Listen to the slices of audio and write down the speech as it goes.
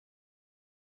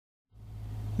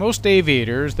Most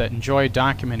aviators that enjoy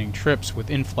documenting trips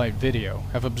with in-flight video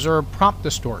have observed prop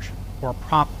distortion, or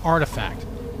prop artifact,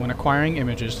 when acquiring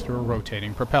images through a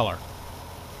rotating propeller.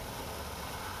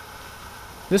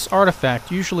 This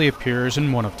artifact usually appears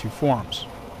in one of two forms.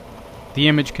 The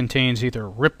image contains either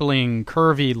rippling,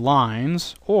 curvy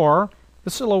lines, or the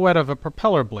silhouette of a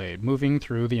propeller blade moving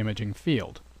through the imaging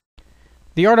field.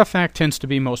 The artifact tends to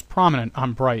be most prominent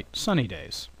on bright, sunny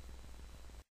days.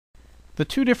 The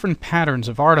two different patterns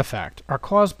of artifact are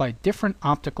caused by different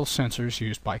optical sensors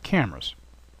used by cameras.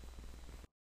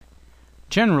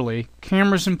 Generally,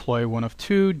 cameras employ one of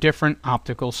two different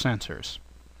optical sensors.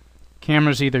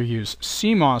 Cameras either use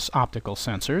CMOS optical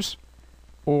sensors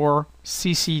or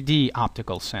CCD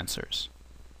optical sensors.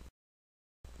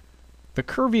 The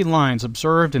curvy lines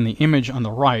observed in the image on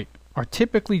the right are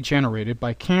typically generated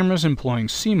by cameras employing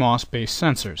CMOS-based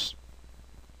sensors.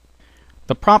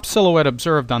 The prop silhouette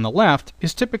observed on the left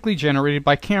is typically generated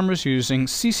by cameras using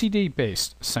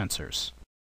CCD-based sensors.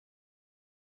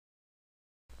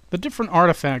 The different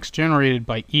artifacts generated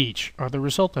by each are the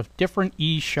result of different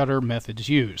E-shutter methods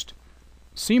used.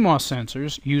 CMOS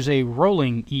sensors use a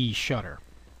rolling E-shutter,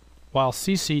 while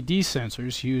CCD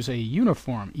sensors use a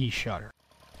uniform E-shutter.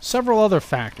 Several other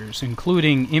factors,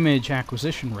 including image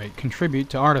acquisition rate, contribute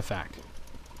to artifact.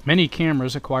 Many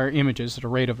cameras acquire images at a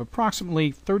rate of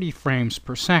approximately 30 frames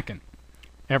per second.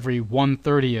 Every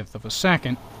 1/30th of a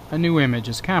second, a new image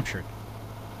is captured.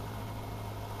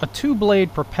 A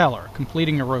two-blade propeller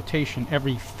completing a rotation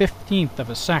every 15th of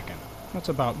a second, that's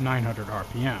about 900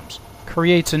 RPMs,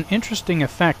 creates an interesting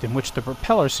effect in which the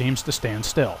propeller seems to stand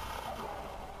still.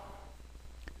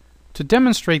 To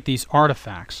demonstrate these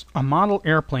artifacts, a model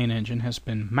airplane engine has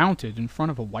been mounted in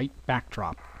front of a white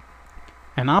backdrop.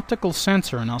 An optical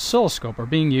sensor and oscilloscope are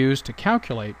being used to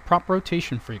calculate prop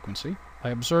rotation frequency by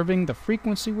observing the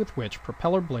frequency with which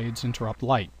propeller blades interrupt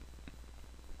light.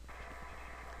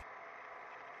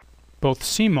 Both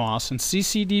CMOS and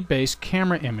CCD-based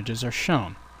camera images are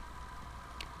shown.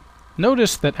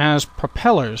 Notice that as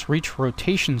propellers reach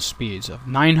rotation speeds of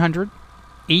 900,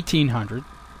 1800,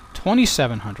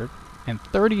 2700, and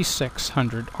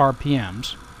 3600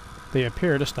 RPMs, they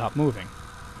appear to stop moving.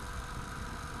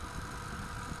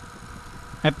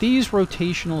 At these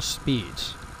rotational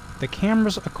speeds, the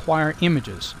cameras acquire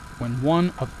images when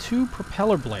one of two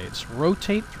propeller blades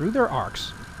rotate through their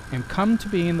arcs and come to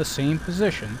be in the same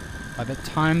position by the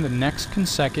time the next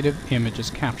consecutive image is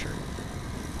captured.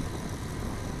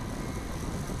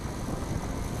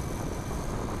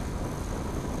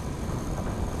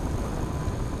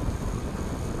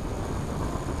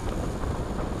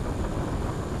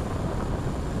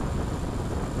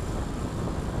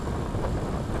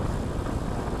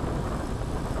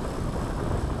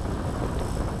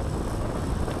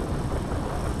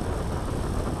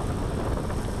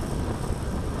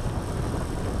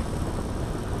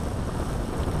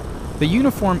 The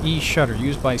uniform E-shutter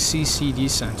used by CCD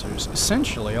sensors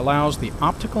essentially allows the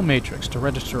optical matrix to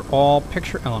register all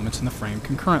picture elements in the frame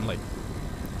concurrently.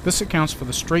 This accounts for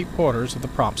the straight borders of the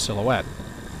prop silhouette.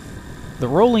 The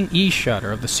rolling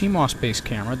E-shutter of the CMOS-based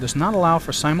camera does not allow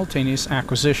for simultaneous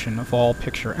acquisition of all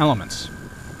picture elements.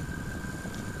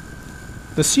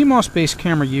 The CMOS-based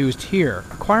camera used here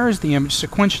acquires the image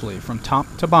sequentially from top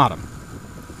to bottom.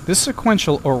 This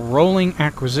sequential or rolling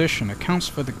acquisition accounts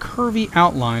for the curvy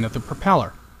outline of the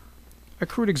propeller. A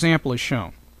crude example is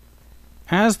shown.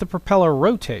 As the propeller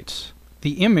rotates,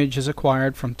 the image is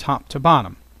acquired from top to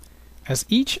bottom. As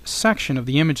each section of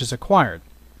the image is acquired,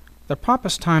 the prop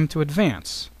is timed to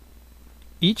advance.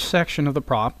 Each section of the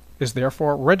prop is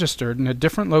therefore registered in a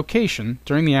different location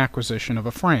during the acquisition of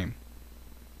a frame.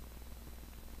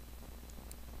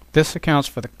 This accounts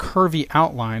for the curvy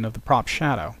outline of the prop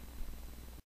shadow.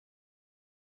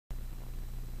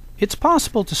 It's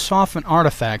possible to soften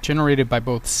artifact generated by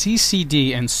both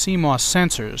CCD and CMOS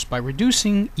sensors by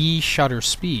reducing E-shutter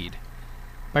speed.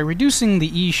 By reducing the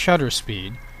E-shutter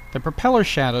speed, the propeller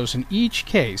shadows in each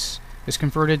case is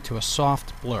converted to a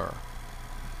soft blur.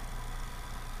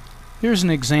 Here's an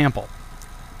example.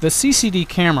 The CCD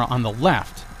camera on the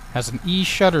left has an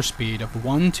E-shutter speed of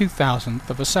 1/2000th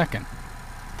of a second.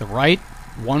 The right,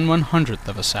 1/100th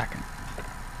of a second.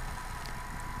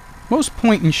 Most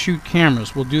point-and-shoot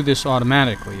cameras will do this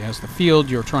automatically as the field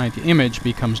you're trying to image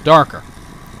becomes darker.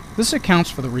 This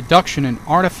accounts for the reduction in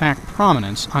artifact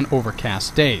prominence on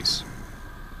overcast days.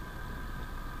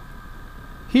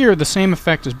 Here, the same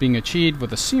effect is being achieved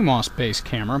with a CMOS-based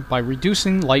camera by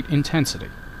reducing light intensity.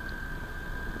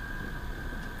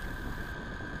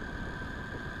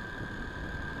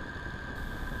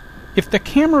 If the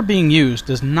camera being used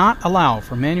does not allow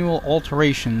for manual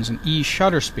alterations in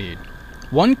E-shutter speed,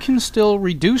 One can still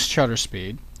reduce shutter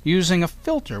speed using a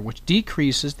filter which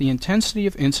decreases the intensity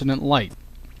of incident light.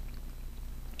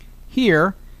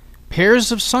 Here,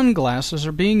 pairs of sunglasses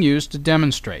are being used to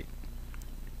demonstrate.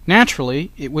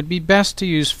 Naturally, it would be best to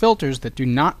use filters that do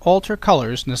not alter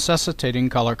colors, necessitating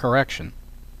color correction.